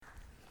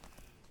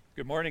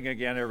Good morning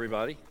again,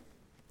 everybody.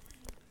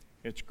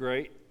 It's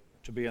great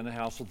to be in the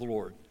house of the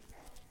Lord.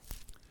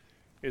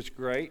 It's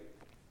great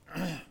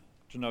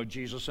to know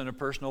Jesus in a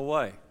personal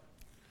way.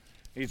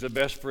 He's the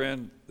best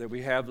friend that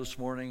we have this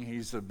morning.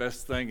 He's the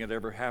best thing that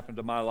ever happened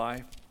to my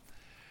life.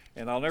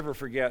 And I'll never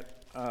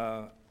forget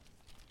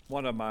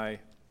one of my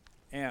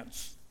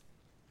aunts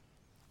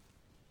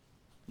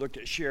looked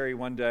at Sherry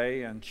one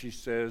day and she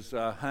says,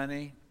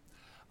 honey,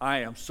 I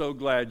am so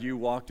glad you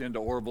walked into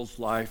Orville's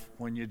life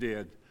when you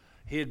did.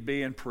 He'd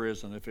be in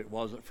prison if it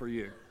wasn't for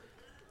you.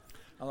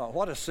 I thought,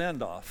 what a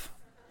send-off,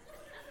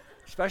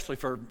 especially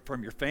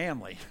from your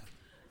family.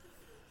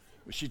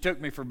 She took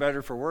me for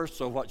better, for worse,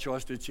 so what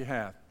choice did she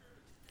have?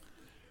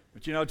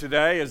 But you know,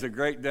 today is a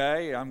great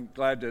day. I'm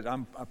glad that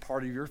I'm a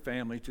part of your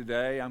family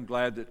today. I'm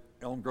glad that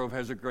Elm Grove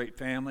has a great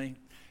family.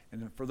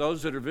 And for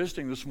those that are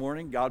visiting this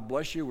morning, God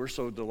bless you. We're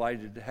so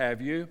delighted to have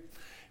you.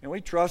 And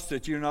we trust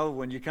that you know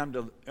when you come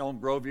to Elm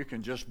Grove, you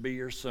can just be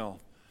yourself.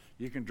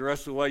 You can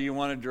dress the way you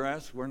want to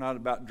dress. We're not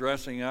about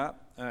dressing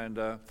up.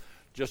 And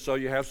just so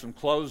you have some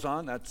clothes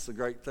on, that's the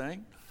great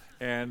thing.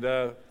 And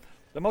the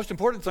most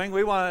important thing,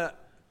 we want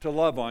to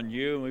love on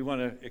you. And we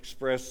want to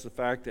express the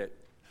fact that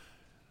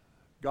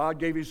God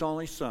gave His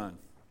only Son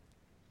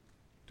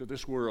to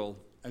this world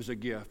as a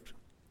gift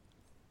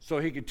so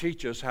He could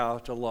teach us how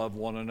to love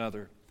one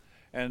another.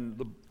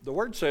 And the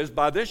Word says,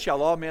 by this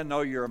shall all men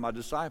know you are my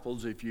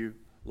disciples if you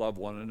love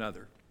one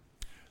another.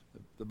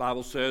 The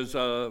Bible says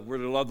we're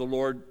to love the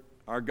Lord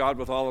our God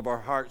with all of our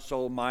heart,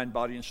 soul, mind,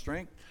 body, and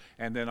strength,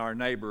 and then our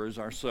neighbor is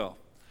ourselves.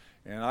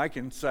 And I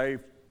can say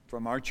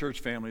from our church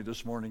family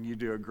this morning, you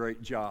do a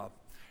great job.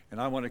 And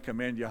I want to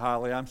commend you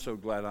highly. I'm so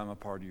glad I'm a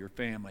part of your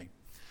family.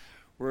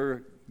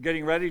 We're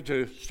getting ready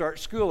to start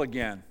school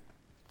again.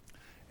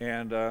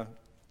 And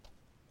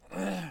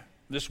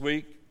this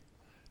week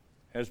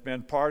has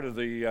been part of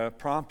the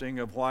prompting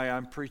of why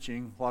I'm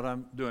preaching what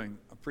I'm doing.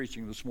 I'm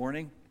preaching this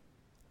morning.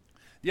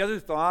 The other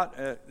thought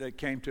that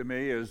came to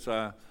me is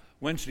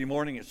Wednesday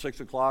morning at 6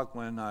 o'clock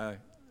when I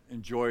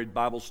enjoyed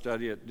Bible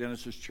study at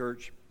Dennis's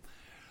church.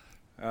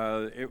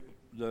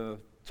 The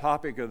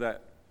topic of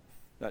that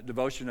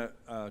devotion at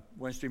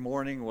Wednesday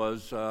morning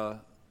was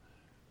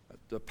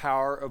the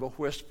power of a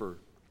whisper.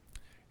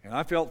 And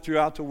I felt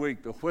throughout the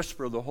week the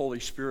whisper of the Holy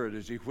Spirit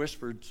as He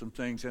whispered some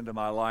things into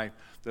my life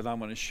that I'm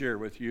going to share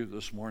with you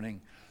this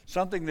morning.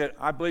 Something that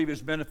I believe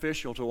is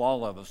beneficial to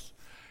all of us.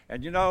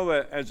 And you know,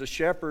 as a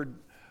shepherd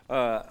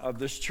of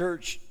this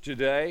church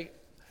today,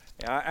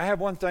 I have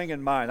one thing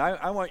in mind.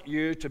 I want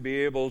you to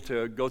be able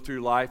to go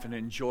through life and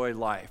enjoy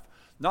life.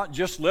 Not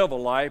just live a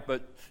life,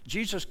 but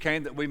Jesus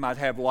came that we might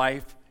have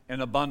life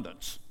in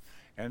abundance.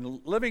 And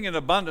living in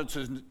abundance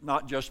is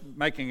not just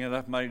making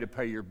enough money to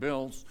pay your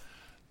bills.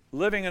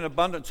 Living in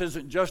abundance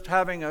isn't just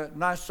having a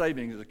nice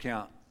savings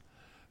account.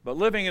 But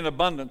living in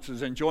abundance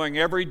is enjoying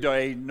every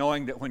day,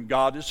 knowing that when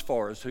God is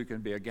for us, who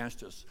can be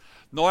against us?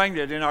 Knowing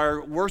that in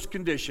our worst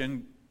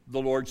condition, the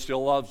Lord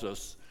still loves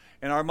us.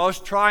 In our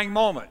most trying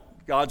moment,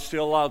 God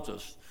still loves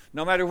us.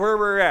 No matter where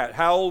we're at,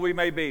 how old we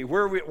may be,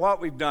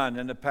 what we've done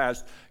in the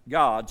past,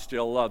 God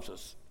still loves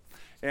us.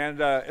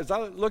 And as I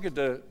look at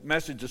the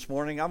message this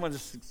morning, I'm going to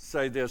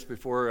say this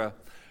before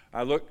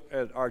I look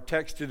at our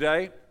text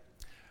today.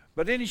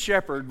 But any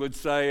shepherd would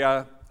say,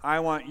 I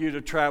want you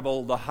to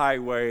travel the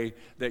highway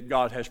that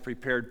God has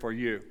prepared for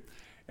you.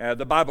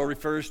 The Bible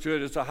refers to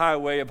it as a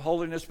highway of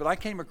holiness, but I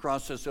came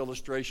across this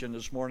illustration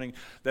this morning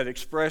that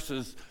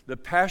expresses the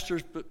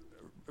pastor's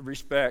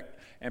respect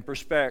and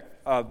perspective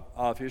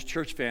of his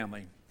church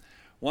family.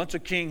 Once a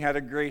king had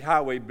a great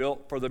highway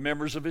built for the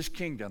members of his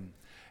kingdom.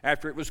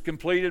 After it was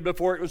completed,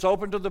 before it was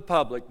open to the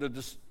public,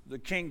 the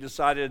king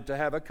decided to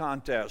have a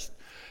contest.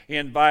 He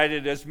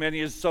invited as many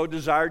as so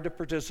desired to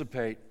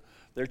participate.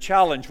 Their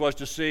challenge was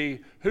to see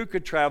who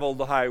could travel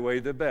the highway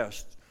the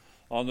best.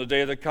 On the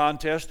day of the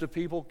contest, the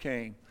people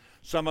came.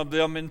 Some of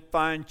them in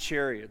fine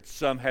chariots.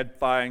 Some had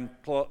fine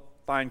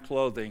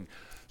clothing.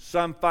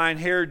 Some fine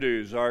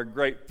hairdos or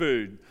great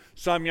food.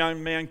 Some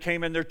young men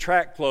came in their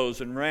track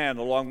clothes and ran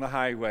along the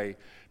highway.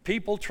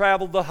 People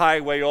traveled the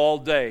highway all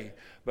day,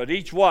 but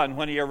each one,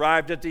 when he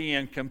arrived at the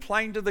end,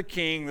 complained to the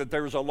king that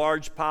there was a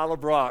large pile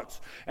of rocks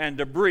and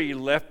debris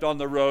left on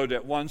the road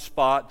at one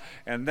spot,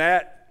 and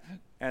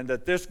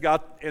that this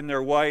got in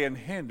their way and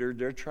hindered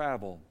their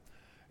travel.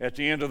 At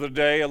the end of the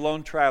day, a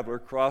lone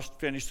traveler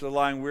finished the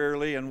line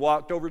wearily, and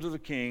walked over to the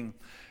king.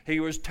 He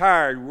was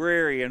tired,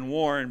 weary, and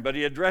worn, but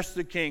he addressed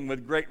the king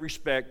with great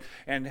respect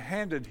and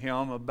handed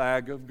him a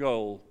bag of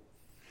gold.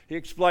 He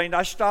explained,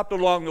 I stopped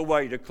along the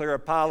way to clear a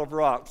pile of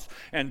rocks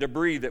and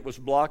debris that was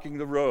blocking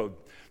the road.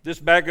 This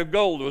bag of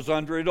gold was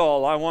under it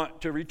all. I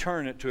want to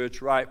return it to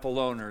its rightful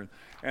owner.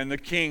 And the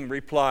king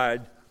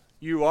replied,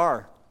 you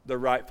are the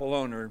rightful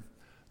owner.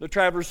 The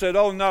traveler said,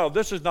 oh no,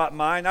 this is not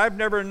mine. I've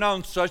never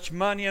known such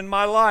money in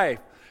my life.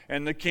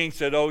 And the king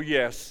said, oh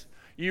yes,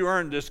 you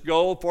earned this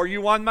gold, for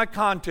you won my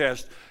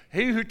contest.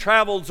 He who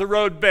travels the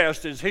road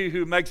best is he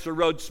who makes the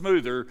road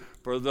smoother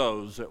for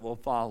those that will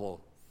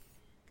follow.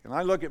 Can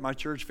I look at my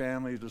church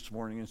family this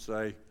morning and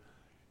say,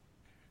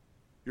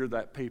 you're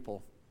that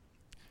people?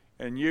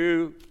 And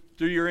you,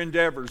 through your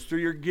endeavors, through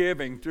your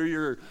giving, through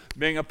your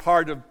being a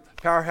part of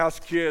Powerhouse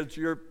Kids,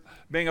 you're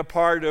being a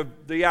part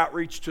of the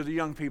outreach to the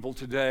young people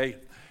today,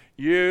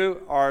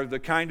 you are the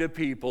kind of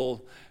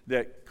people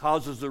that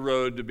causes the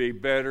road to be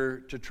better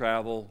to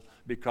travel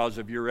because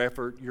of your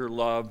effort, your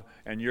love,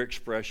 and your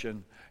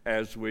expression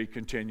as we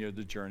continue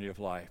the journey of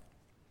life.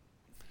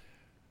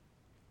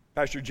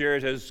 Pastor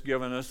Jared has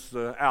given us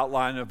the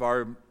outline of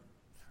our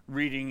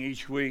reading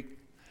each week.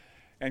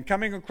 And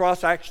coming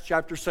across Acts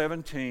chapter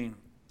 17,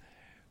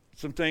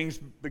 some things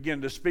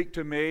begin to speak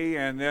to me,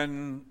 and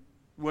then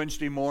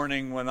Wednesday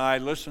morning when I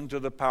listened to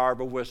the power of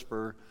a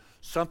whisper,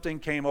 something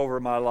came over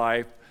my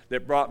life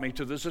that brought me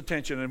to this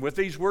attention. And with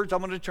these words, I'm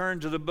going to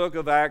turn to the book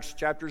of Acts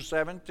chapter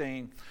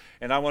 17,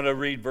 and I want to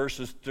read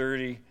verses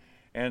 30,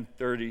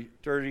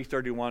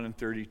 31, and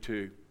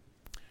 32.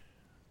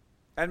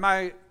 And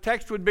my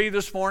text would be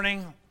this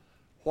morning,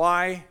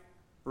 why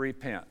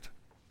repent?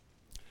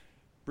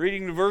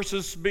 Reading the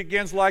verses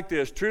begins like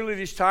this. Truly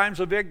these times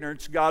of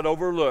ignorance God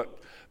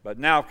overlooked, but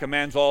now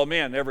commands all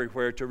men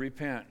everywhere to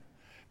repent.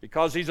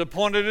 Because he's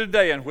appointed a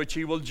day in which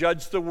he will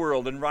judge the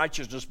world in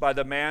righteousness by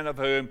the man of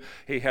whom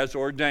he has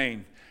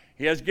ordained.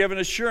 He has given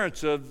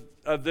assurance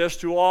of this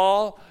to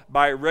all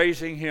by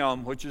raising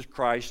him, which is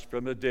Christ,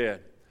 from the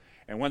dead.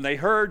 And when they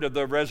heard of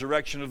the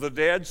resurrection of the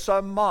dead,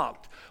 some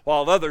mocked,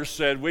 while others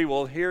said, we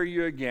will hear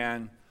you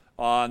again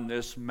on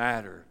this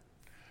matter.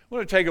 I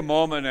want to take a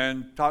moment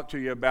and talk to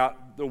you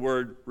about the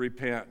word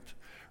repent.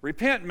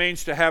 Repent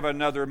means to have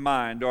another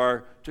mind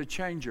or to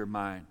change your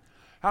mind.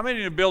 How many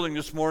in the building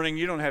this morning,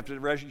 you don't have to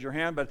raise your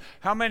hand, but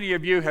how many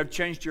of you have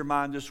changed your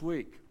mind this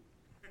week?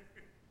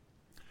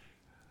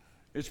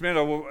 It's been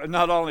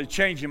not only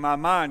changing my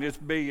mind, it's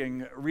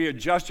being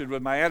readjusted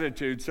with my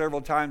attitude several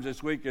times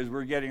this week as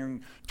we're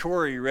getting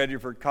Tori ready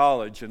for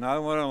college. And I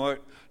don't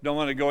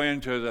want to go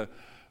into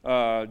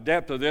the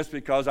depth of this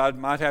because I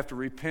might have to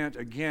repent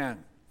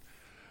again.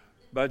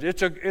 But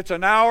it's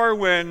an hour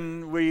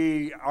when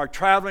we are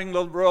traveling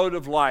the road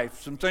of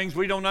life. Some things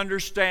we don't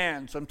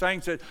understand, some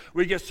things that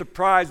we get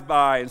surprised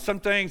by, and some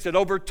things that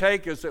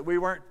overtake us that we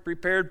weren't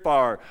prepared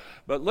for.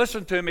 But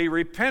listen to me,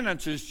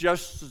 repentance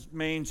just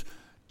means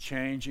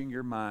changing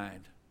your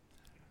mind.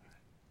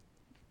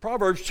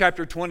 Proverbs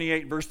chapter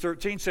 28 verse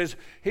 13 says,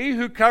 he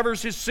who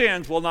covers his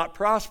sins will not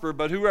prosper,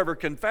 but whoever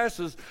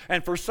confesses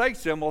and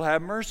forsakes them will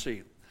have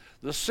mercy.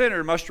 The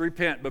sinner must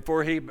repent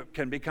before he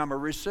can become a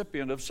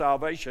recipient of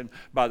salvation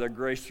by the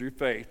grace through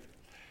faith.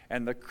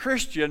 And the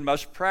Christian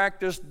must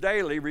practice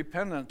daily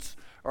repentance,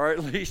 or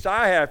at least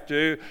I have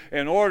to,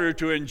 in order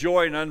to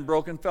enjoy an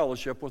unbroken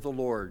fellowship with the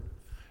Lord.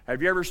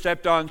 Have you ever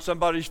stepped on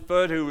somebody's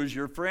foot who was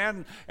your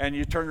friend and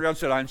you turned around and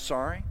said, I'm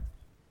sorry?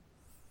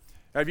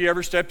 Have you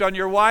ever stepped on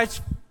your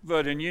wife's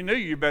foot and you knew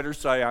you better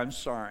say, I'm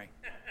sorry?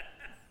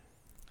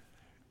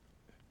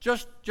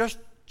 Just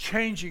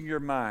changing your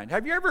mind.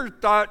 Have you ever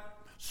thought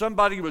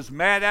somebody was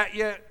mad at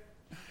you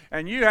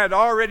and you had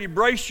already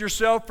braced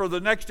yourself for the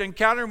next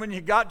encounter? When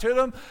you got to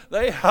them,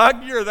 they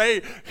hugged you or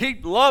they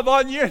heaped love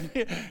on you,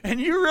 and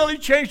you really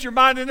changed your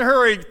mind in a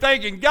hurry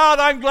thinking, God,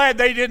 I'm glad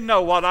they didn't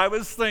know what I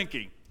was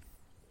thinking.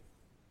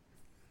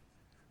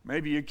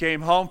 Maybe you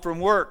came home from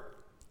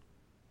work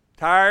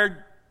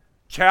tired,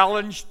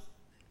 challenged,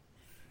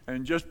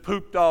 and just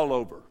pooped all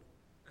over.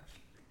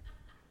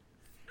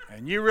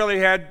 And you really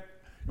had,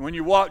 when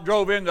you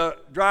drove in the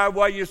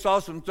driveway, you saw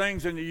some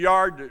things in the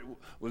yard that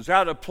was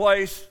out of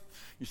place.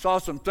 You saw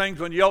some things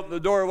when you opened the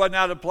door that wasn't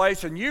out of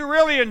place, and you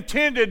really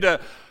intended to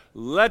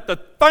let the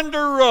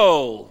thunder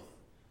roll.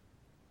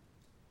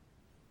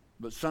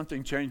 But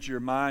something changed your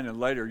mind, and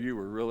later you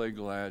were really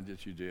glad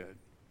that you did.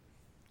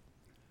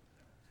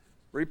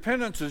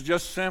 Repentance is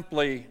just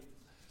simply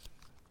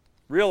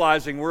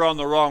realizing we're on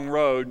the wrong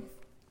road,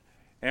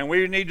 and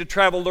we need to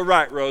travel the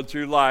right road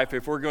through life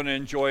if we're going to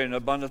enjoy an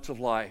abundance of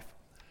life.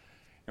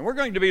 And we're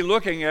going to be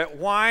looking at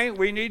why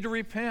we need to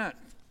repent.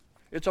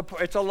 It's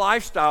a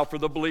lifestyle for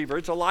the believer.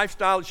 It's a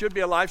lifestyle. It should be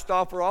a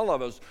lifestyle for all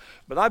of us.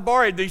 But I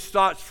borrowed these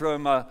thoughts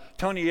from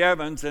Tony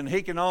Evans, and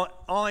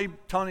only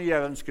Tony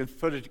Evans can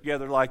put it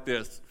together like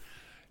this.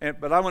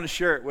 But I want to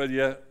share it with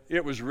you.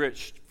 It was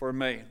rich for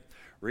me.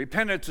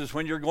 Repentance is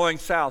when you're going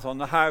south on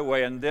the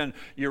highway, and then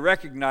you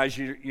recognize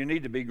you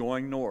need to be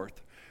going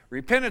north.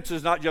 Repentance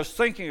is not just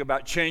thinking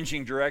about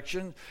changing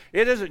direction.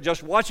 It isn't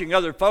just watching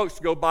other folks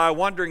go by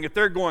wondering if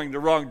they're going the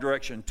wrong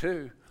direction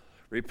too.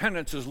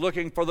 Repentance is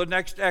looking for the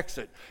next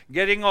exit,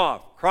 getting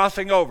off,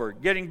 crossing over,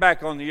 getting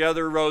back on the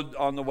other road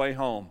on the way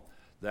home.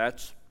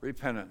 That's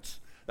repentance.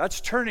 That's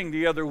turning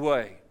the other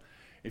way.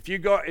 If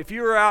you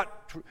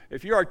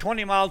are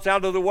 20 miles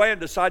out of the way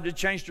and decide to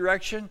change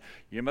direction,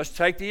 you must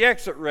take the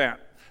exit ramp,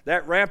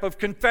 that ramp of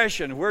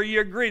confession where you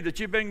agree that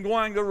you've been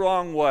going the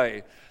wrong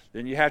way.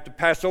 Then you have to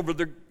pass over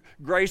the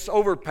grace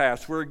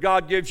overpass where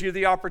God gives you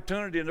the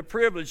opportunity and the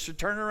privilege to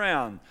turn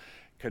around.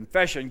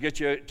 Confession gets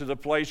you to the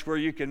place where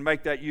you can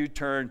make that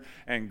U-turn,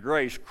 and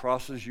grace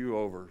crosses you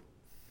over.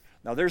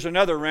 Now there's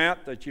another ramp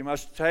that you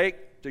must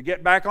take to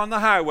get back on the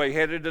highway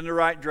headed in the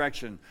right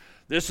direction.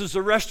 This is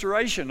the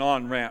restoration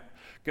on-ramp.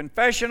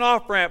 Confession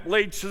off-ramp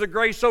leads to the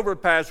grace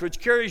overpass, which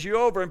carries you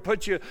over and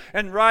puts you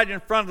right in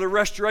front of the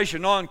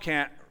restoration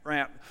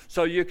on-ramp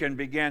so you can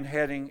begin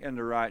heading in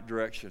the right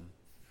direction.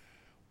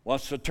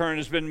 Once the turn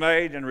has been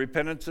made and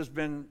repentance has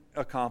been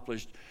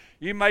accomplished,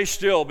 you may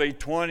still be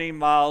 20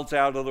 miles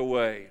out of the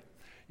way.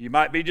 You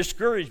might be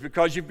discouraged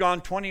because you've gone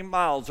 20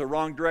 miles the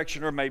wrong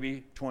direction, or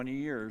maybe 20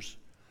 years.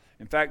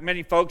 In fact,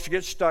 many folks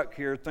get stuck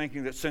here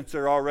thinking that since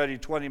they're already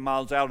 20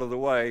 miles out of the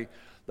way,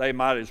 they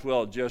might as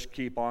well just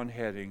keep on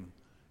heading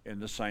in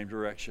the same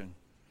direction.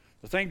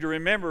 The thing to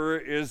remember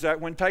is that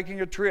when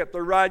taking a trip,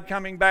 the ride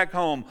coming back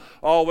home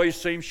always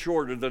seems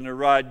shorter than the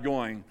ride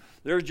going.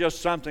 There's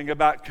just something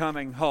about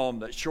coming home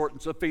that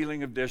shortens the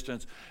feeling of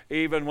distance,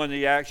 even when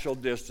the actual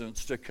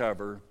distance to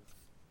cover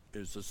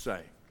is the same.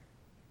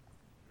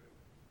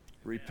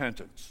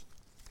 Repentance.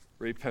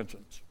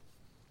 Repentance.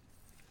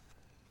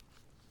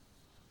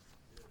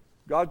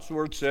 God's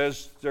word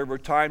says there were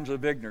times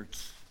of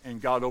ignorance,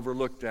 and God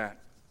overlooked that.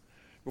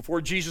 Before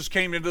Jesus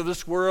came into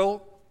this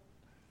world,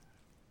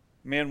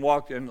 men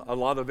walked in a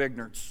lot of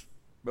ignorance.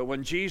 But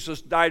when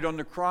Jesus died on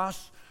the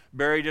cross,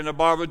 buried in a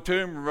borrowed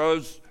tomb,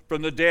 rose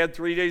from the dead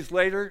 3 days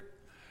later,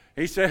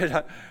 he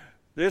said,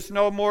 there's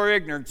no more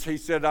ignorance. He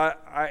said,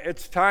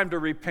 it's time to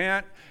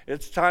repent.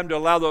 It's time to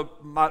allow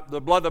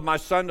the blood of my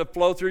Son to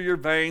flow through your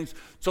veins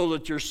so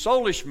that your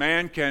soulish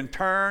man can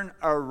turn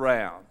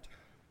around.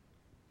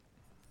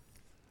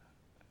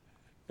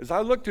 As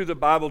I look through the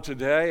Bible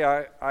today,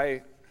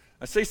 I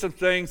see some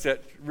things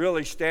that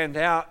really stand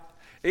out.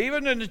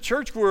 Even in the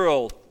church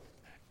world,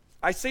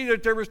 I see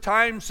that there were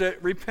times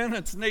that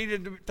repentance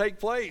needed to take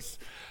place.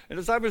 And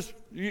as I was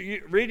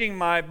reading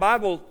my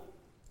Bible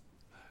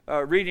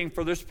reading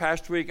for this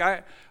past week,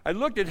 I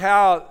looked at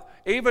how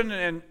even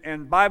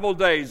in Bible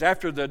days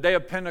after the day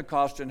of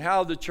Pentecost and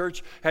how the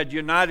church had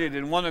united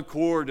in one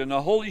accord and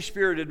the Holy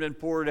Spirit had been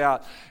poured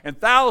out and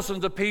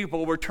thousands of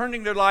people were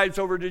turning their lives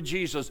over to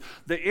Jesus,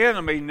 the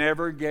enemy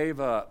never gave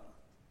up.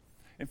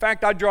 In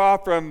fact, I draw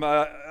from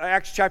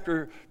Acts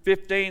chapter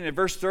 15 and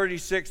verse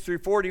 36 through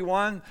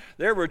 41.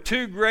 There were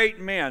two great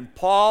men,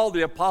 Paul,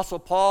 the Apostle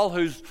Paul,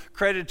 who's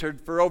credited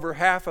for over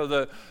half of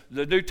the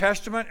New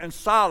Testament, and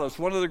Silas,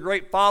 one of the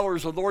great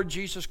followers of the Lord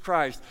Jesus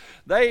Christ.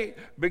 They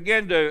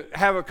began to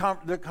have a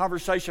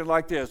conversation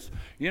like this.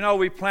 You know,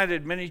 we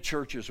planted many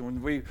churches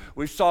and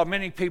we saw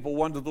many people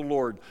won to the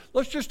Lord.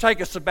 Let's just take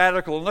a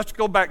sabbatical and let's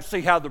go back and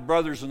see how the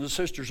brothers and the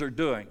sisters are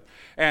doing.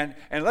 And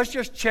let's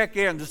just check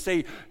in to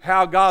see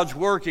how God's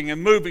working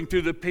and moving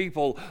through the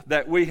people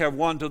that we have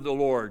won to the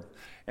Lord.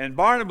 And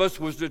Barnabas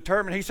was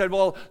determined. He said,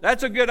 well,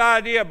 that's a good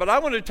idea, but I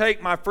want to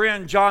take my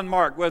friend John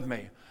Mark with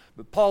me.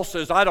 But Paul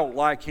says, I don't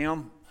like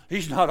him.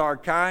 He's not our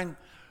kind.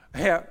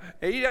 Yeah,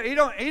 he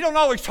don't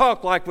always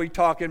talk like we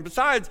talk. And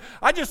besides,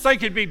 I just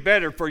think it'd be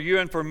better for you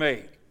and for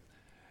me.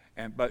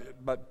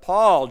 But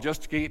Paul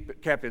just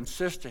kept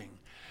insisting.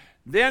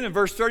 Then in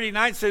verse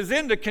 39 it says,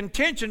 then the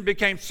contention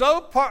became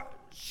so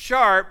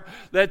sharp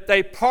that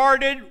they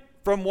parted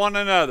from one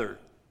another.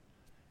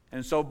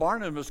 And so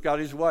Barnabas got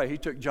his way. He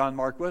took John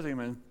Mark with him,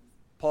 and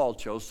Paul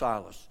chose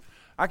Silas.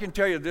 I can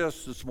tell you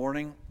this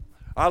morning.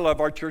 I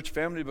love our church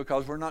family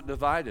because we're not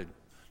divided.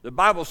 The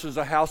Bible says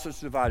a house that's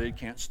divided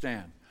can't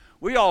stand.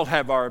 We all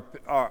have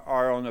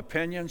our own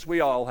opinions. We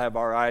all have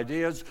our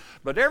ideas.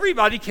 But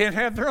everybody can't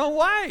have their own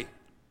way.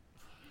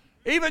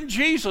 Even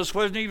Jesus,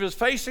 when he was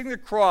facing the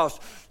cross,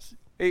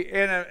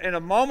 in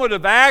a moment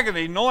of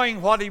agony,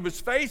 knowing what he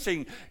was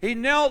facing, he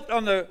knelt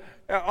on the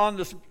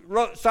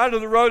side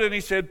of the road and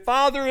he said,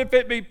 Father, if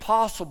it be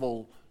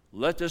possible,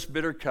 let this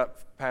bitter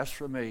cup pass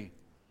from me.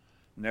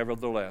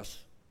 Nevertheless,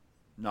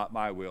 not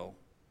my will,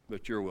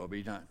 but your will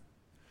be done.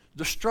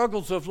 The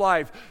struggles of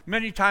life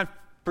many times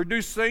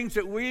produce things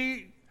that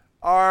we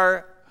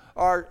are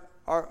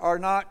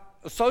not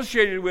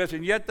associated with,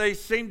 and yet they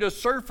seem to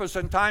surface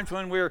in times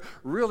when we're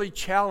really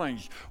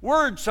challenged.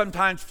 Words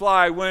sometimes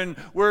fly when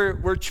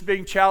we're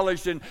being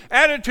challenged, and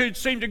attitudes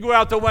seem to go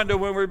out the window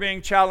when we're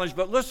being challenged.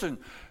 But listen,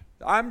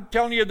 I'm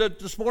telling you that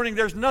this morning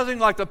there's nothing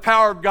like the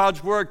power of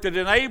God's work that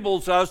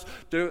enables us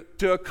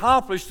to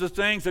accomplish the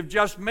things of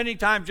just many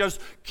times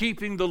just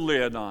keeping the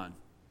lid on.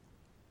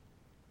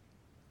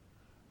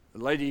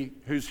 The lady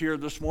who's here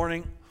this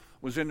morning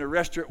was in the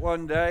restaurant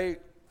one day.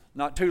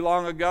 Not too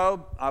long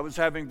ago, I was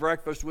having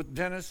breakfast with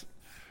Dennis,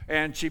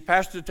 and she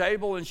passed the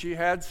table and she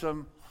had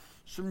some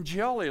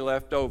jelly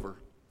left over.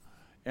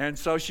 And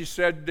so she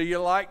said, do you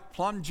like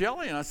plum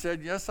jelly? And I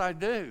said, yes, I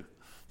do.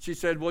 She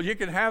said, well, you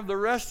can have the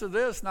rest of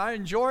this, and I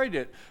enjoyed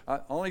it.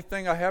 Only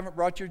thing, I haven't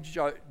brought your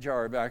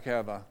jar back,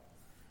 have I?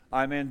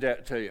 I'm in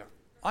debt to you.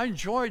 I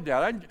enjoyed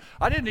that.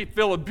 I didn't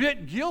feel a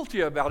bit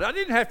guilty about it. I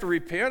didn't have to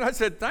repent. I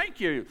said,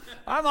 thank you.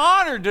 I'm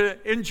honored to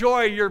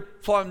enjoy your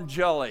plum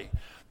jelly.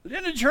 But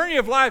in the journey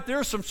of life, there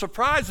are some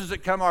surprises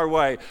that come our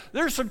way.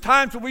 There's some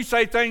times when we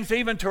say things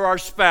even to our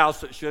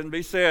spouse that shouldn't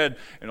be said.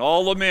 And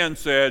all the men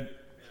said,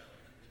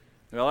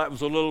 well, that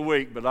was a little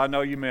weak, but I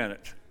know you meant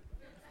it.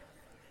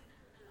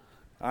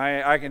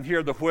 I can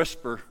hear the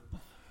whisper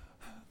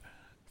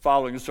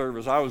following the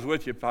service. I was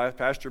with you,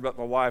 Pastor, but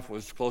my wife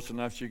was close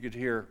enough she could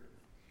hear.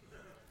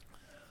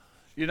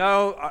 You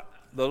know,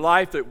 the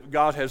life that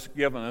God has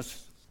given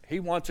us, He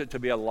wants it to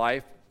be a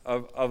life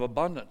of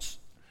abundance.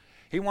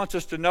 He wants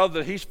us to know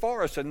that He's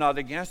for us and not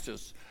against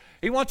us.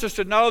 He wants us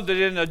to know that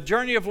in the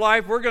journey of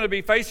life, we're going to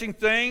be facing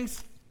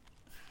things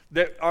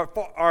that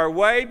are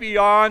way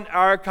beyond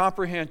our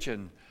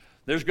comprehension.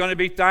 There's going to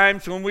be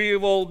times when we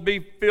will be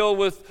filled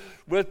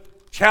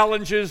with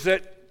challenges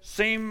that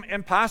seem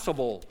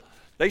impossible.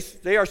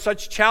 They are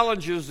such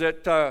challenges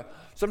that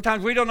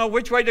sometimes we don't know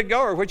which way to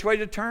go or which way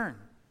to turn.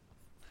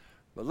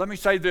 But let me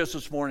say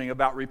this morning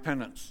about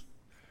repentance.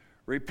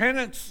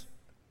 Repentance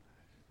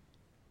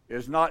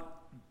is not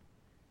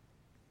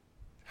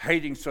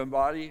hating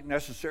somebody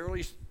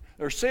necessarily.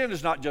 Or sin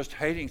is not just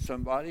hating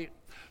somebody.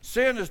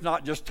 Sin is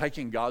not just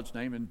taking God's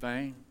name in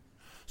vain.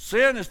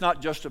 Sin is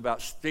not just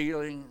about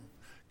stealing,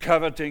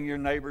 coveting your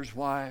neighbor's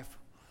wife.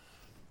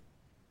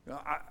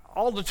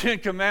 All the 10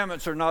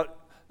 Commandments are not,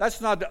 that's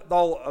not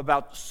all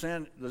about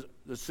sin,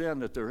 the sin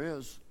that there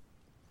is.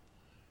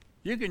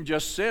 You can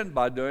just sin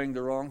by doing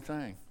the wrong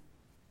thing.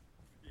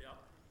 Yeah.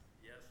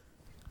 Yes.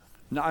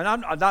 Now, and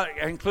I'm not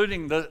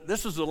including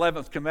this is the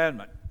 11th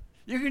commandment.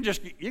 You can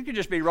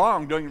just be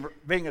wrong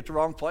being at the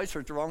wrong place or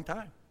at the wrong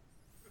time.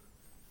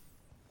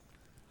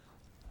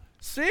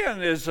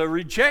 Sin is a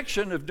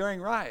rejection of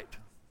doing right.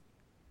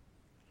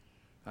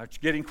 It's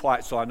getting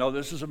quiet, so I know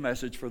this is a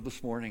message for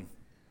this morning.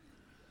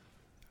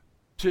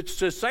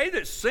 To say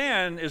that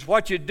sin is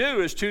what you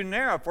do is too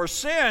narrow, for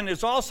sin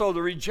is also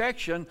the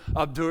rejection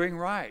of doing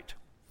right.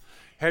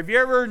 Have you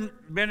ever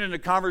been in a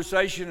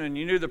conversation and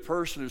you knew the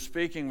person who's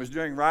speaking was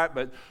doing right,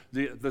 but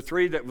the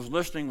three that was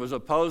listening was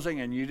opposing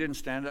and you didn't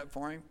stand up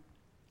for him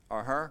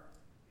or her?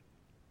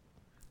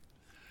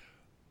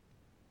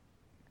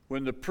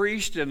 When the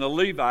priest and the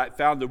Levite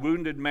found the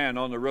wounded man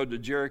on the road to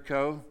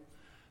Jericho,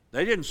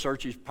 they didn't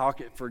search his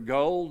pocket for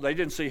gold. They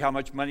didn't see how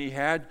much money he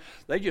had.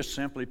 They just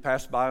simply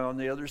passed by on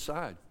the other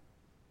side.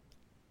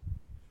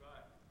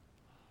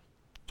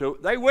 So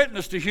they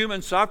witnessed to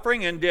human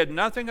suffering and did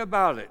nothing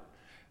about it.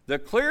 The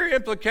clear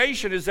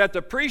implication is that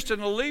the priest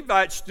and the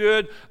Levite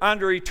stood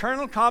under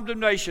eternal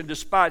condemnation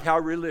despite how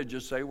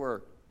religious they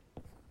were.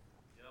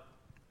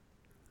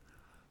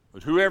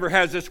 But whoever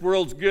has this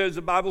world's goods,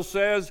 the Bible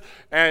says,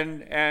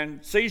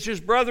 and sees his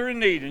brother in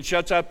need and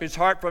shuts up his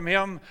heart from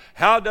him,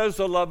 how does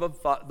the love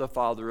of the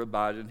Father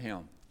abide in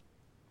him?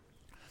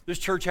 This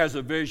church has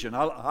a vision.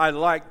 I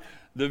like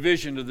the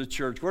vision of the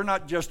church.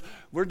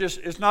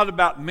 It's not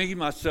about me,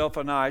 myself,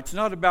 and I. It's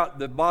not about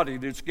the body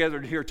that's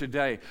gathered here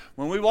today.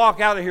 When we walk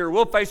out of here,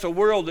 we'll face a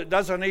world that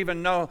doesn't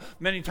even know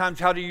many times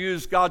how to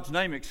use God's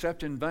name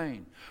except in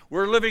vain.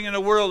 We're living in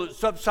a world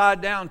that's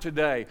upside down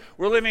today.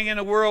 We're living in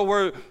a world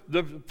where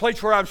the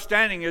place where I'm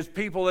standing is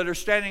people that are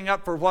standing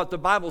up for what the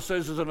Bible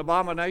says is an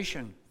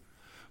abomination.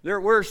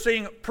 We're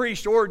seeing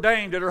priests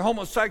ordained that are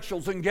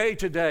homosexuals and gay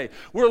today.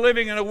 We're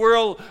living in a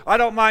world, I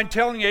don't mind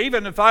telling you,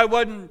 even if I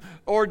wasn't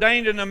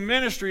ordained in a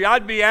ministry,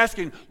 I'd be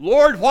asking,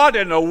 Lord, what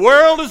in the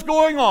world is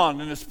going on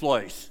in this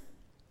place?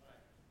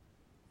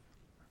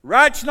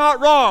 Right's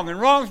not wrong and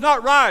wrong's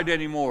not right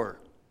anymore.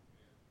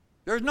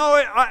 There's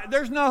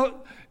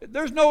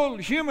no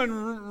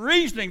human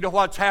reasoning to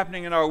what's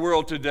happening in our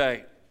world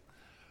today.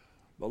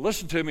 But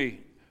listen to me,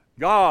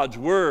 God's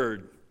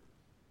word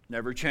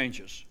never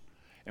changes.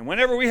 And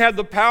whenever we have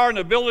the power and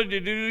ability to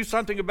do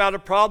something about a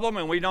problem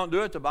and we don't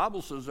do it, the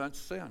Bible says that's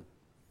sin.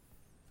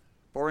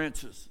 For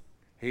instance,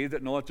 he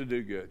that knoweth to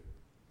do good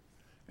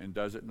and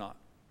does it not.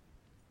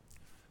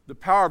 The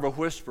power of a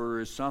whisper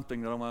is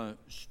something that I want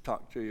to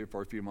talk to you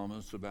for a few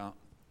moments about.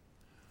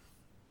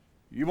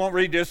 You won't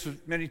read this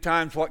many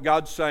times what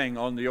God's saying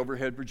on the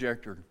overhead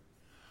projector.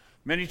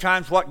 Many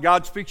times what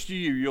God speaks to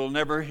you, you'll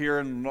never hear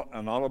an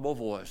audible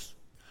voice.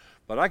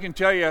 But I can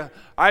tell you,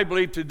 I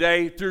believe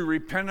today, through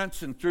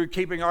repentance and through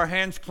keeping our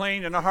hands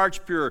clean and our hearts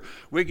pure,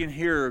 we can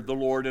hear the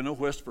Lord in a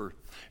whisper.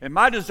 And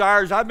my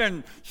desire is, I've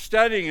been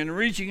studying and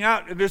reaching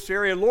out in this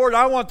area. Lord,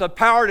 I want the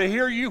power to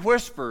hear you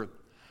whisper.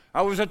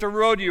 I was at the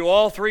rodeo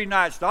all 3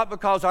 nights, not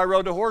because I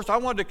rode a horse. I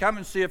wanted to come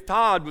and see if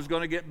Todd was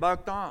going to get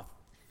bucked off.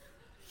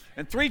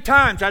 And 3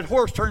 times that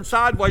horse turned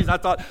sideways, and I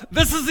thought,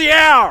 this is the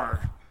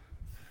hour.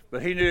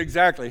 But he knew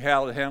exactly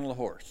how to handle a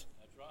horse.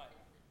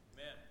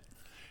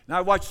 And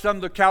I watched some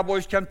of the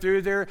cowboys come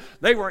through there.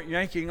 They weren't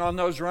yanking on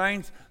those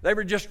reins. They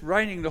were just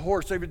reining the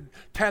horse. They would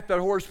tap that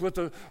horse with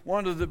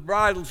one of the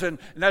bridles, and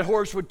that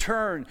horse would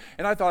turn.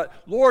 And I thought,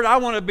 Lord, I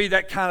want to be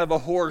that kind of a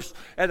horse.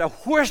 At a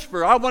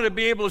whisper, I want to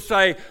be able to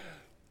say,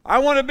 I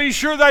want to be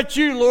sure that's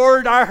you,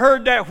 Lord. I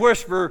heard that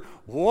whisper.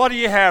 What do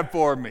you have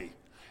for me?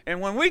 And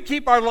when we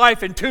keep our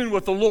life in tune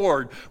with the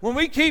Lord, when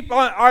we keep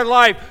our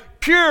life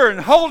pure and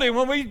holy,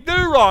 when we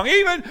do wrong,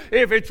 even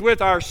if it's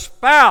with our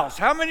spouse.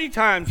 How many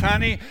times,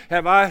 honey,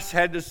 have I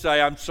had to say,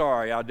 I'm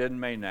sorry, I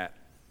didn't mean that?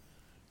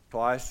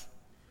 Twice?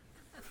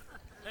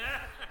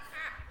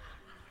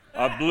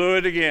 I blew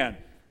it again.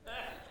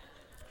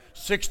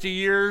 60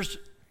 years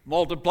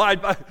multiplied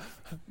by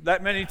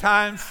that many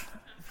times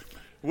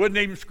wouldn't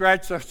even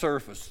scratch the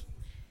surface.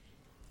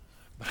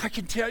 But I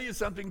can tell you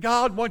something.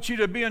 God wants you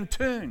to be in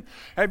tune.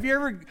 Have you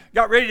ever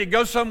got ready to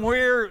go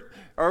somewhere,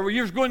 Or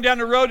you was going down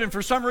the road and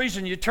for some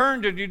reason you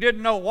turned and you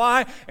didn't know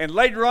why, and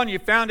later on you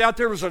found out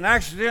there was an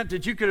accident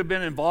that you could have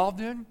been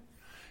involved in?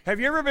 Have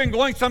you ever been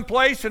going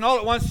someplace and all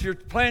at once your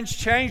plans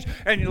changed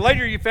and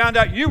later you found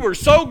out you were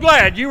so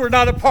glad you were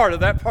not a part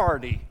of that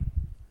party?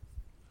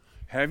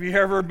 Have you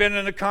ever been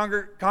in a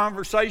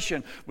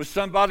conversation with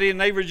somebody and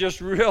they were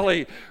just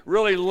really,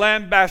 really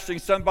lambasting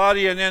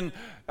somebody, and then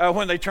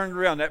when they turned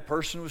around, that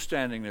person was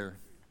standing there?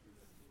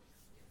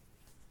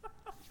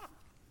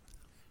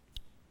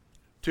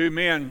 Two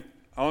men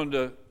owned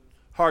a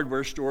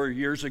hardware store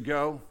years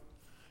ago.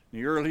 In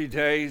the early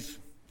days,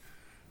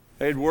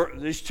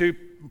 these two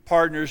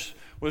partners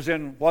was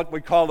in what we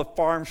call a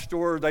farm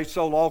store. They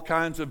sold all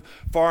kinds of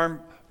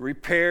farm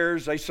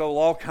repairs. They sold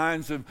all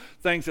kinds of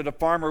things that a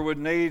farmer would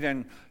need.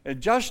 And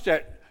just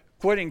at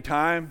quitting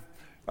time,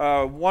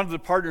 one of the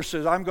partners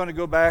says, I'm going to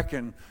go back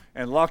and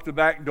lock the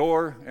back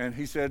door. And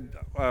he said,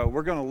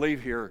 we're going to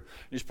leave here.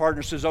 His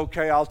partner says,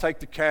 okay, I'll take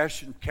the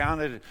cash and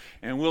count it,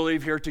 and we'll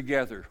leave here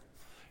together.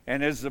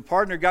 And as the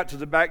partner got to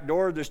the back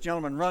door, this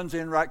gentleman runs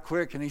in right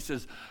quick, and he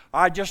says,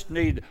 I just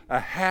need a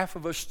half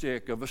of a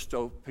stick of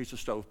a piece of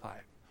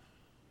stovepipe.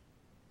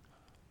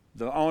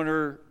 One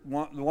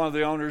of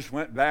the owners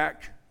went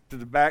back to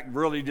the back,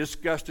 really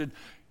disgusted.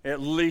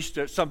 At least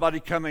somebody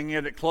coming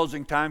in at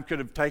closing time could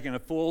have taken a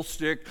full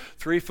stick,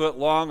 3 foot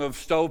long of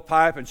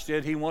stovepipe.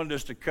 Instead, he wanted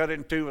us to cut it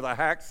in two with a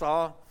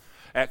hacksaw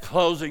at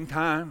closing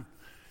time.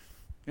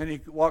 And he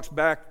walks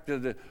back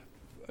to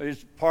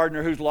his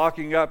partner who's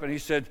locking up, and he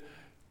said,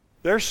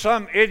 there's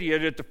some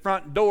idiot at the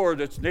front door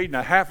that's needing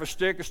a half a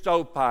stick of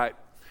stovepipe.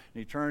 And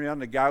he turned around,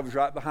 and the guy was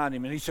right behind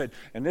him, and he said,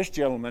 and this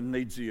gentleman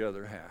needs the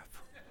other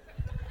half.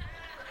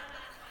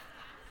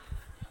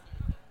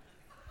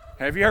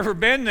 Have you ever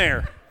been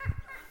there?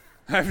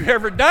 Have you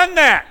ever done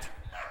that?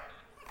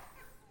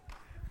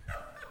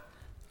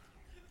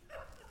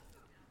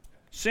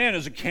 Sin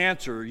is a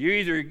cancer. You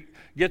either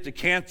get the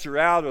cancer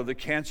out or the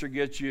cancer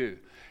gets you.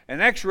 An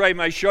x-ray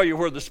may show you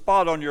where the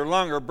spot on your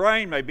lung or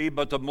brain may be,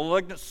 but the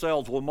malignant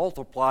cells will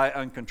multiply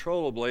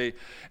uncontrollably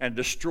and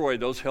destroy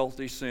those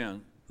healthy cells.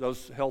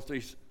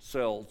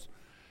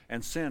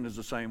 And sin is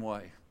the same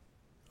way.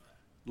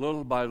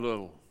 Little by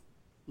little,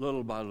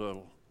 little by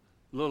little,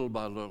 little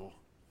by little,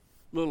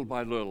 little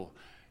by little.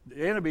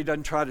 The enemy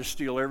doesn't try to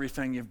steal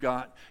everything you've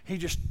got. He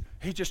just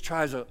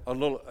tries a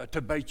little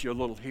to bait you a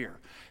little here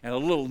and a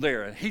little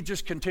there, and he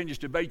just continues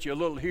to bait you a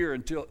little here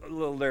until a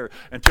little there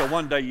until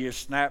one day you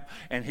snap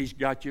and he's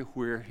got you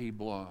where he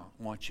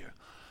wants you.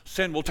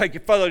 Sin will take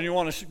you further than you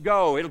want to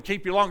go. It'll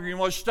keep you longer than you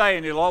want to stay,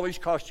 and it'll always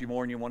cost you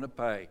more than you want to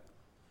pay.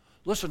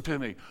 Listen to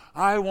me.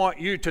 I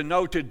want you to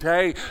know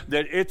today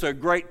that it's a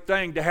great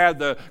thing to have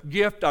the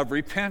gift of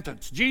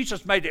repentance.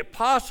 Jesus made it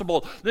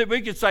possible that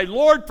we could say,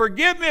 Lord,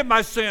 forgive me of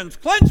my sins.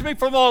 Cleanse me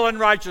from all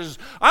unrighteousness.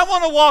 I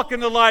want to walk in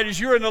the light as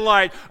you're in the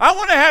light. I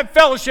want to have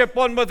fellowship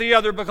one with the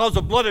other because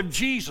the blood of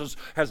Jesus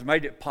has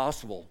made it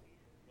possible.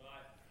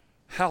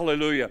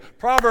 Hallelujah.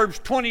 Proverbs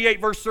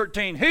 28 verse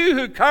 13. He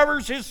who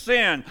covers his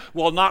sin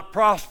will not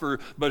prosper,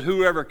 but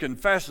whoever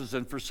confesses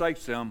and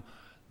forsakes them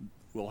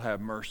will have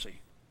mercy.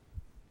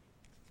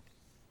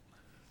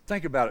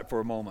 Think about it for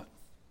a moment.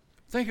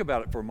 Think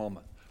about it for a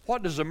moment.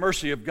 What does the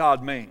mercy of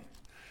God mean?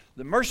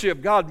 The mercy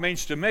of God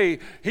means to me,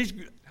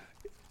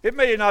 it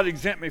may not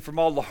exempt me from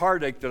all the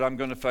heartache that I'm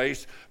going to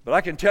face, but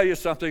I can tell you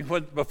something,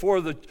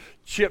 before the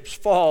chips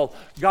fall,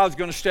 God's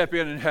going to step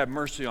in and have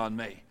mercy on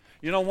me.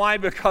 You know why?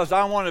 Because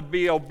I want to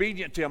be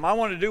obedient to Him. I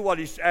want to do what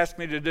He's asked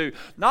me to do.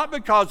 Not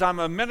because I'm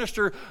a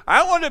minister.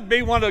 I want to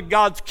be one of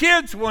God's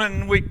kids.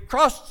 When we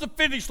cross the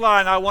finish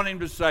line, I want Him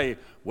to say,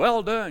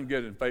 well done,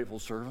 good and faithful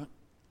servant.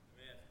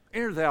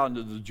 Enter thou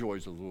into the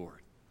joys of the Lord.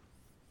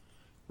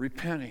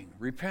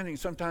 Repenting.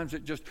 Sometimes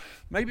it just,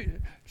 maybe,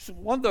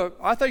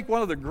 I think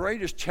one of the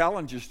greatest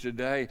challenges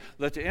today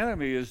that the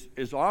enemy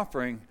is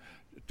offering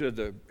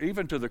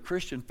even to the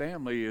Christian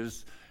family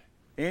is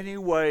any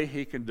way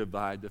he can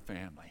divide the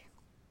family.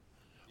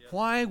 Yeah.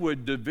 Why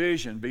would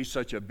division be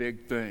such a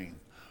big thing?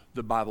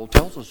 The Bible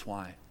tells us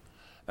why.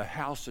 A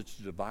house that's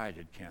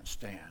divided can't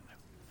stand.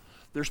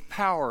 There's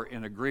power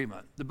in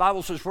agreement. The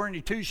Bible says, where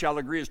any two shall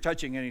agree as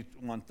touching any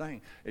one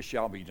thing, it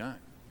shall be done.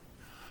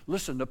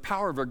 Listen, the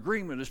power of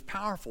agreement is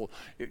powerful.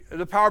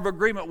 The power of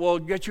agreement will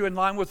get you in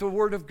line with the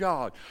Word of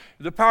God.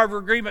 The power of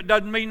agreement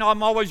doesn't mean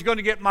I'm always going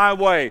to get my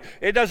way.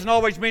 It doesn't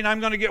always mean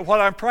I'm going to get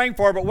what I'm praying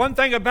for. But one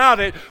thing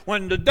about it,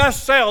 when the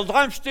dust settles,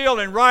 I'm still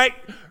in right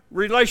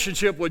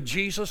relationship with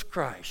Jesus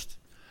Christ.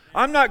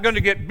 I'm not going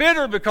to get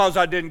bitter because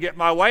I didn't get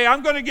my way.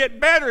 I'm going to get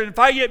better. And if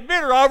I get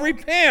bitter, I'll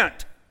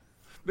repent.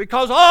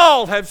 Because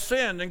all have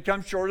sinned and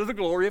come short of the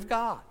glory of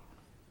God.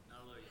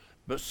 Hallelujah.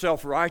 But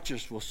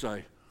self-righteous will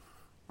say,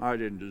 I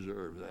didn't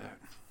deserve that.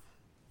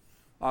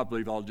 I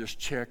believe I'll just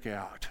check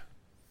out.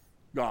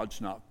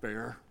 God's not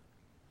fair.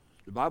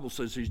 The Bible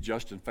says He's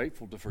just and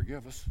faithful to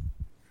forgive us.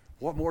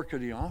 What more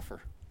could He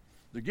offer?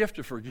 The gift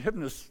of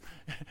forgiveness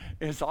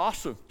is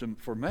awesome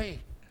for me.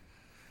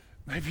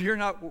 Maybe you're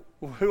not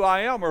who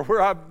I am or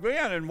where I've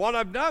been and what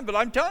I've done, but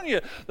I'm telling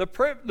you, the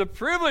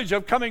privilege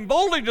of coming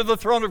boldly to the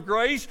throne of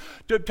grace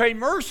to obtain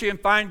mercy and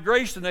find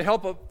grace in the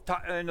help of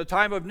in the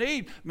time of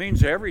need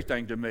means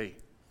everything to me. Amen.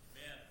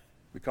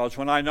 Because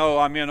when I know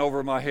I'm in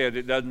over my head,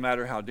 it doesn't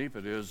matter how deep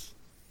it is.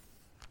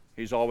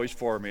 He's always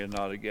for me and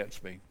not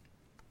against me.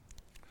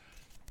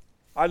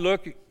 I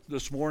look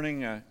this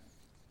morning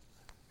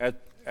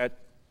at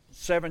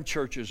 7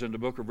 churches in the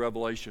book of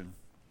Revelation.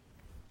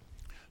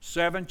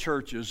 7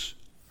 churches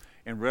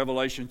in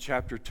Revelation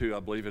chapter 2, I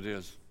believe it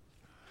is.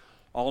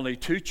 Only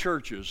 2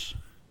 churches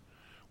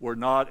were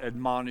not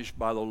admonished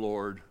by the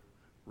Lord,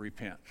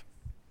 repent.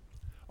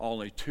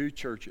 Only 2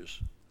 churches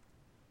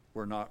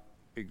were not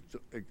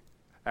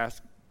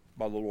asked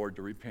by the Lord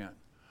to repent.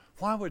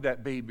 Why would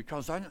that be?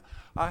 Because I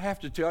have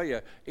to tell you,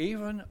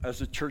 even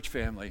as a church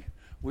family,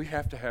 we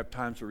have to have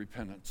times of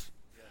repentance.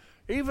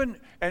 Even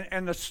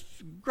and the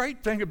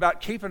great thing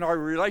about keeping our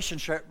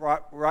relationship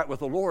right with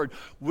the Lord,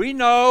 we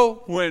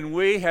know when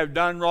we have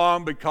done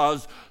wrong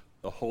because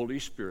the Holy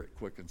Spirit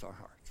quickens our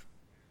hearts.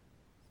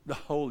 The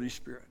Holy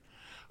Spirit.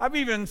 I've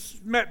even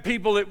met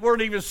people that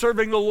weren't even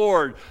serving the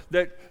Lord,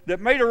 that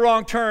made a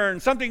wrong turn,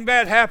 something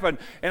bad happened,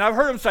 and I've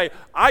heard them say,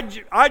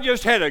 I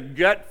just had a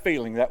gut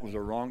feeling that was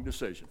a wrong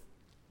decision.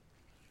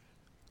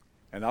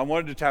 And I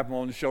wanted to tap them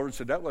on the shoulder and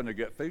say, that wasn't a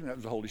gut feeling, that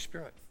was the Holy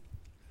Spirit.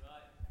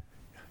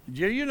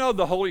 Do you know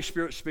the Holy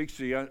Spirit speaks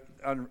to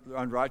the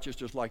unrighteous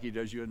just like he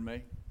does you and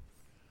me?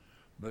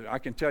 But I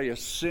can tell you,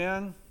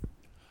 sin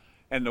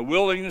and the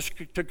willingness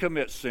to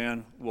commit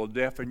sin will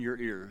deafen your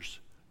ears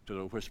to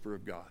the whisper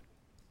of God.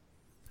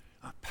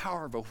 The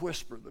power of a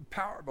whisper, the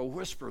power of a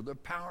whisper, the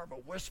power of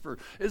a whisper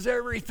is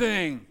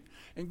everything.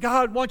 And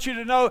God wants you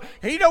to know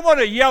he don't want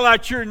to yell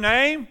out your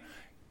name.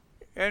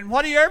 And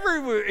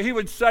whatever he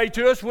would say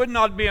to us would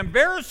not be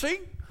embarrassing.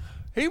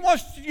 He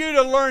wants you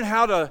to learn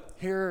how to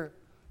hear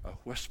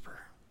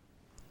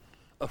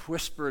a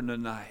whisper in the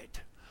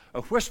night,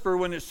 a whisper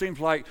when it seems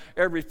like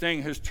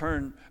everything has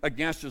turned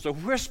against us, a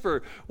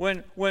whisper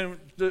when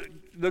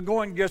the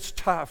going gets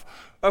tough,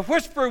 a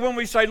whisper when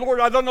we say, Lord,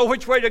 I don't know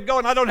which way to go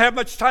and I don't have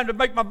much time to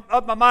make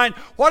up my mind.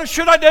 What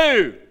should I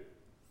do?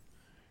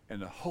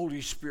 And the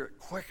Holy Spirit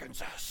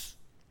quickens us.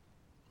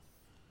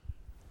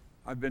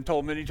 I've been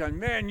told many times,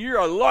 man, you're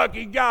a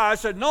lucky guy. I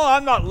said, no,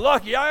 I'm not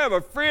lucky. I have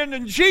a friend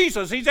in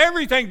Jesus. He's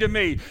everything to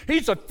me.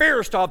 He's the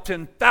fairest of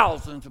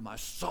 10,000 to my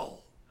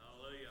soul.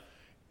 Hallelujah.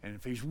 And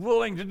if he's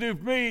willing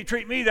to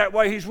treat me that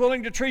way, he's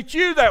willing to treat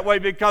you that way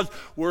because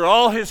we're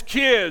all his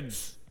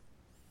kids.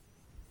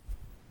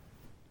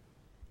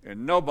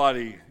 And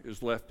nobody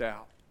is left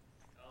out.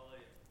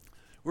 Hallelujah.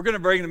 We're going to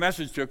bring the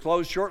message to a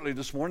close shortly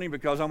this morning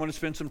because I want to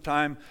spend some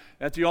time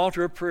at the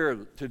altar of prayer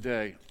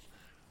today.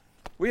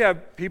 We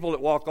have people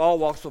that walk all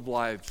walks of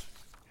life.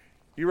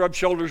 You rub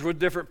shoulders with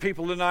different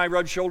people than I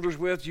rub shoulders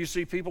with. You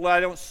see people that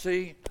I don't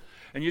see.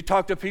 And you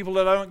talk to people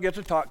that I don't get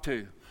to talk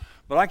to.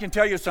 But I can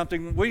tell you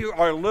something. We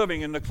are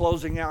living in the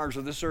closing hours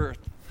of this earth.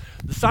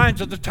 The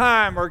signs of the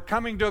time are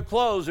coming to a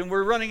close and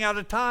we're running out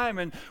of time.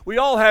 And we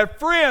all have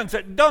friends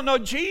that don't know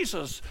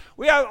Jesus.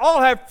 We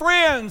all have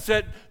friends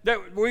that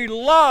we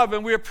love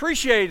and we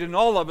appreciate. And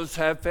all of us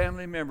have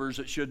family members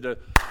that should the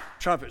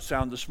trumpet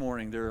sound this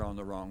morning, they're on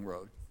the wrong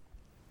road.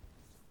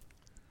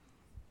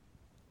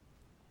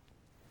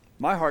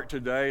 My heart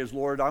today is,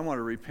 Lord, I want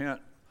to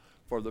repent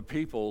for the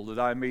people that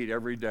I meet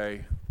every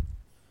day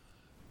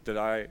that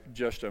I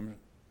just am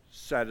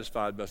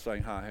satisfied by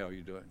saying, hi, how are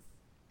you doing?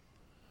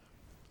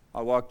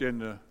 I walked in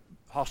the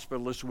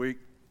hospital this week,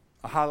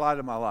 a highlight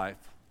of my life.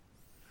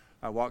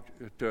 I walked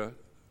to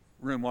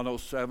room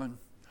 107,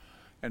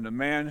 and the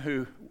man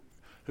who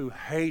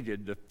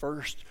hated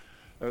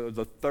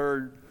the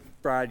third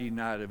Friday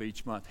night of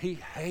each month, he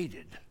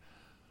hated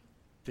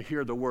to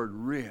hear the word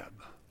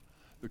rib.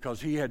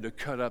 Because he had to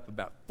cut up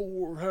about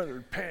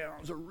 400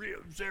 pounds of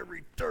ribs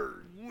every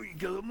third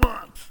week of the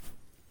month.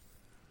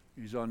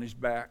 He's on his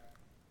back.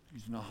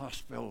 He's in the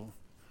hospital.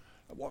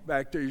 I walked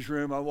back to his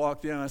room. I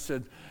walked in. I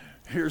said,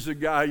 here's the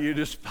guy you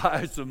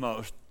despise the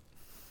most.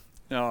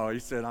 No, he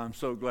said, I'm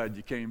so glad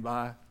you came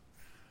by.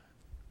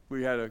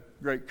 We had a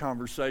great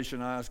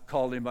conversation. I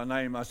called him by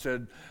name. I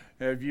said,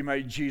 have you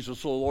made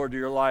Jesus the Lord of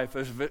your life?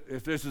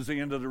 If this is the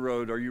end of the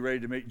road, are you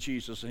ready to meet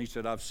Jesus? And he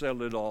said, I've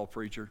settled it all,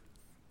 preacher.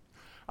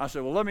 I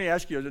said, well, let me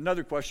ask you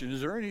another question. Is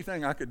there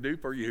anything I could do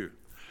for you?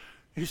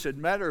 He said,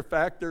 matter of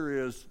fact,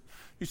 there is.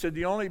 He said,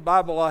 the only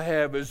Bible I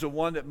have is the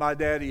one that my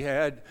daddy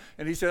had.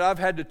 And he said, I've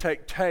had to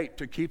take tape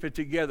to keep it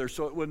together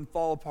so it wouldn't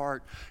fall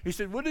apart. He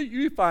said, wouldn't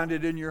you find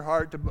it in your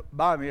heart to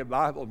buy me a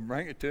Bible and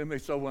bring it to me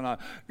so when I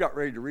got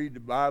ready to read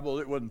the Bible,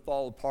 it wouldn't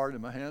fall apart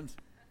in my hands?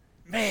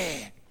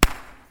 Man,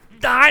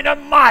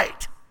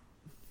 dynamite!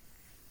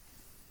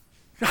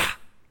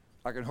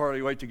 I can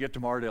hardly wait to get to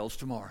Mardell's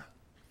tomorrow.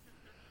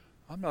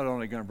 I'm not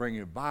only going to bring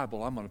you a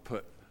Bible, I'm going to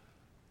put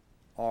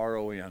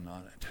R-O-N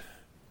on it.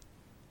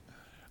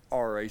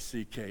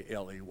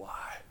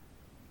 R-A-C-K-L-E-Y.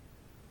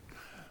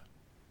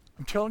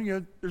 I'm telling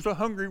you, there's a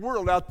hungry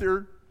world out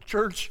there,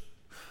 church.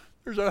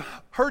 There's a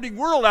hurting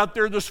world out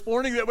there this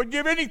morning that would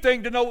give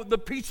anything to know the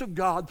peace of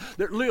God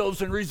that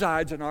lives and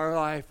resides in our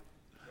life.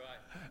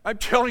 Right. I'm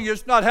telling you,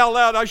 it's not how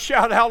loud I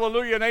shout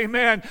hallelujah and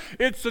amen.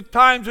 It's the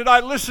times that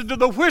I listen to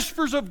the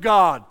whispers of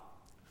God.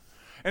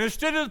 And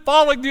instead of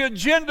following the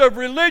agenda of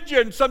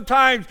religion,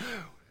 sometimes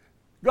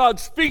God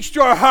speaks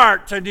to our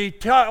hearts and He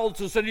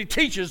tells us and He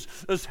teaches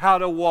us how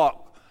to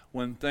walk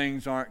when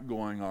things aren't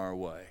going our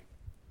way.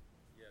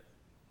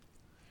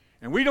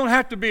 And we don't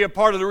have to be a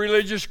part of the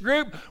religious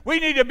group. We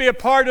need to be a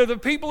part of the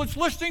people that's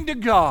listening to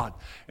God.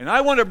 And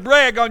I want to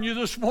brag on you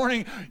this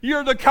morning.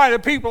 You're the kind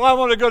of people I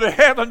want to go to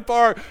heaven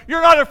for.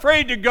 You're not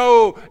afraid to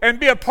go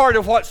and be a part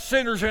of what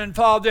sinners are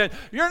involved in.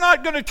 You're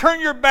not going to turn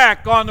your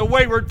back on the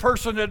wayward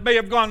person that may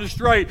have gone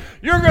astray.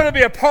 You're going to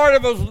be a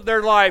part of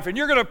their life. And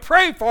you're going to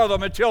pray for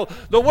them until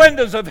the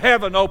windows of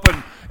heaven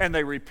open and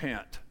they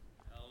repent.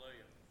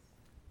 Hallelujah.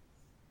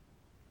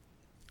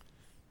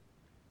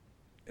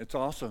 It's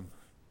awesome.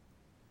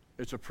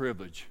 It's a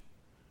privilege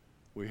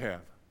we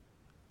have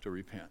to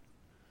repent.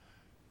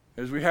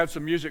 As we have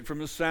some music from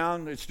the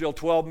sound, it's still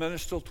 12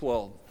 minutes till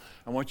 12.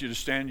 I want you to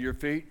stand to your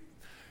feet.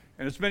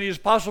 And as many as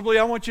possibly,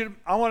 I want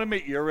to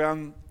meet you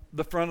around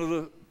the front of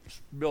the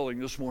building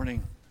this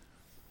morning.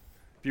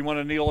 If you want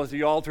to kneel at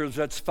the altar,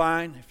 that's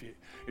fine.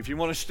 If you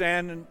want to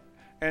stand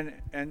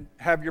and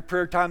have your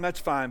prayer time, that's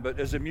fine. But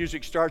as the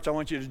music starts, I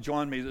want you to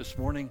join me this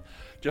morning.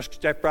 Just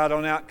step right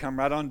on out, come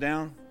right on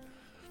down.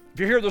 If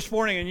you're here this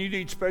morning and you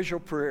need special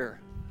prayer,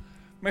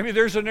 maybe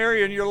there's an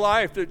area in your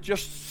life that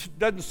just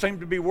doesn't seem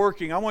to be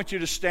working, I want you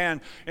to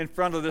stand in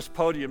front of this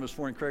podium this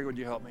morning. Craig, would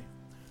you help me?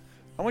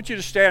 I want you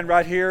to stand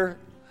right here,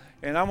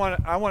 and I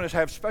want to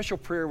have special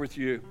prayer with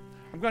you.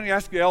 I'm going to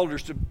ask the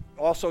elders to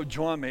also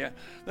join me.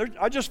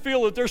 I just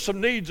feel that there's some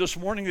needs this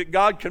morning that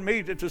God can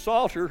meet at this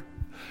altar.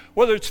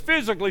 Whether it's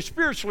physically,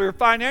 spiritually, or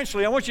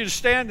financially, I want you to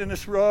stand in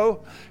this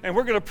row, and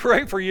we're going to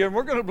pray for you, and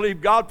we're going to believe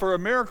God for a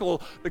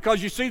miracle,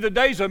 because you see, the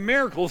days of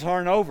miracles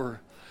aren't over.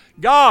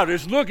 God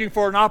is looking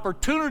for an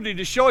opportunity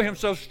to show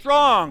Himself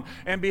strong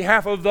in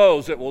behalf of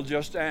those that will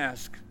just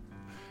ask.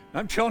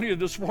 I'm telling you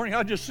this morning,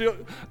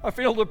 I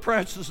feel the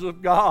presence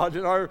of God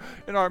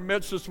in our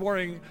midst this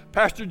morning.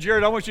 Pastor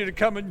Jared, I want you to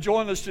come and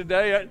join us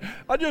today.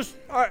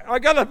 I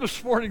got up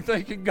this morning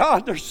thinking,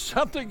 God, there's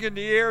something in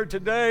the air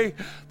today.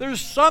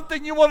 There's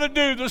something you want to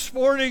do this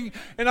morning,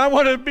 and I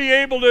want to be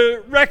able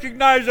to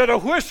recognize at a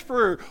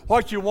whisper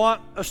what you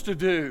want us to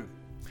do.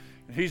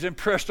 And He's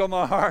impressed on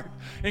my heart.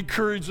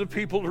 Encourage the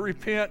people to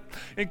repent.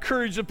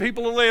 Encourage the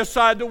people to lay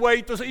aside the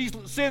weight, the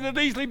sin that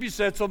easily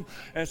besets them,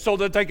 and so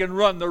that they can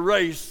run the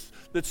race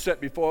that's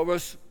set before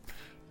us.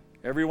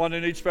 Everyone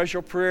who needs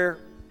special prayer,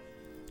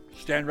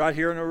 stand right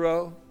here in a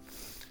row.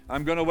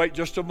 I'm going to wait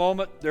just a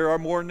moment. There are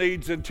more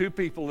needs than two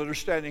people that are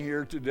standing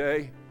here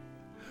today.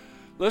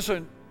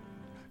 Listen,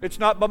 it's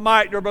not by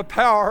might nor by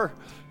power.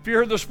 If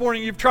you're here this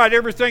morning, you've tried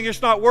everything,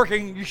 it's not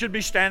working, you should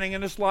be standing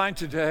in this line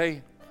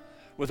today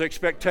with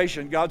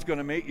expectation. God's going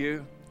to meet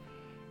you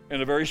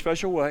in a very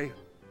special way.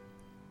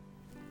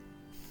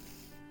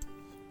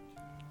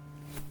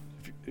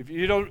 If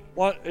you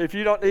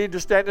don't need to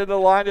stand in the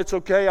line, it's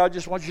okay. I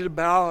just want you to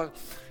bow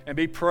and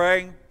be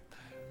praying.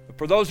 But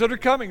for those that are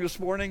coming this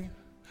morning,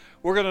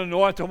 we're going to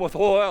anoint them with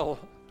oil.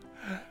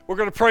 We're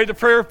going to pray the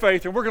prayer of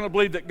faith, and we're going to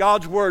believe that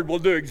God's word will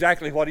do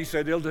exactly what He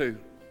said He'll do.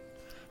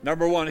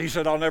 Number one, He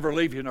said, I'll never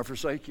leave you nor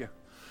forsake you.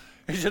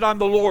 He said, I'm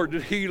the Lord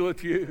that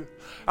healeth you.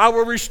 I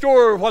will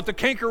restore what the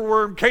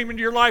cankerworm came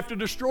into your life to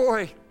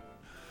destroy.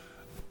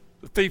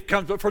 The thief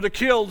comes but for to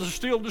kill, to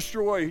steal,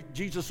 destroy.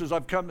 Jesus says,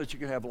 I've come that you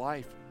can have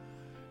life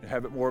and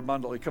have it more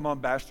abundantly. Come on,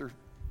 Pastor.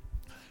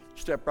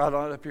 Step right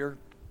on up here.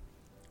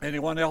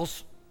 Anyone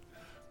else?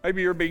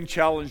 Maybe you're being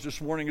challenged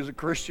this morning as a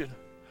Christian.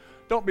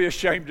 Don't be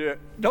ashamed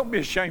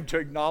to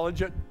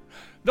acknowledge it.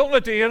 Don't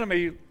let the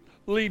enemy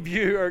leave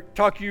you or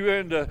talk you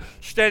into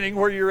standing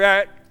where you're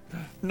at,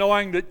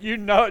 knowing that you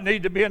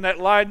need to be in that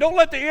line. Don't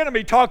let the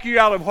enemy talk you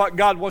out of what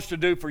God wants to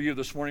do for you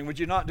this morning. Would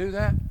you not do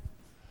that?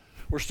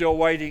 We're still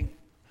waiting.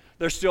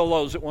 There's still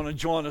those that want to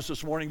join us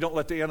this morning. Don't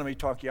let the enemy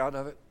talk you out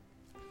of it.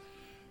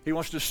 He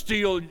wants to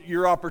steal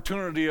your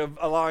opportunity of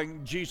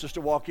allowing Jesus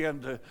to walk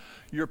into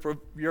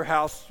your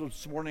house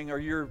this morning or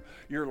your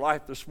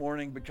life this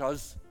morning,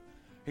 because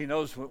He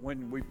knows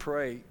when we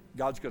pray,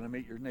 God's going to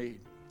meet your need.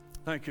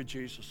 Thank you,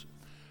 Jesus.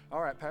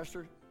 All right,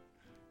 Pastor,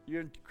 you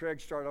and Craig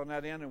start on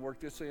that end and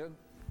work this in.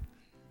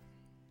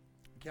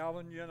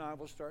 Calvin, you and I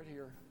will start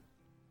here.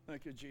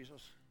 Thank you,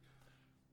 Jesus.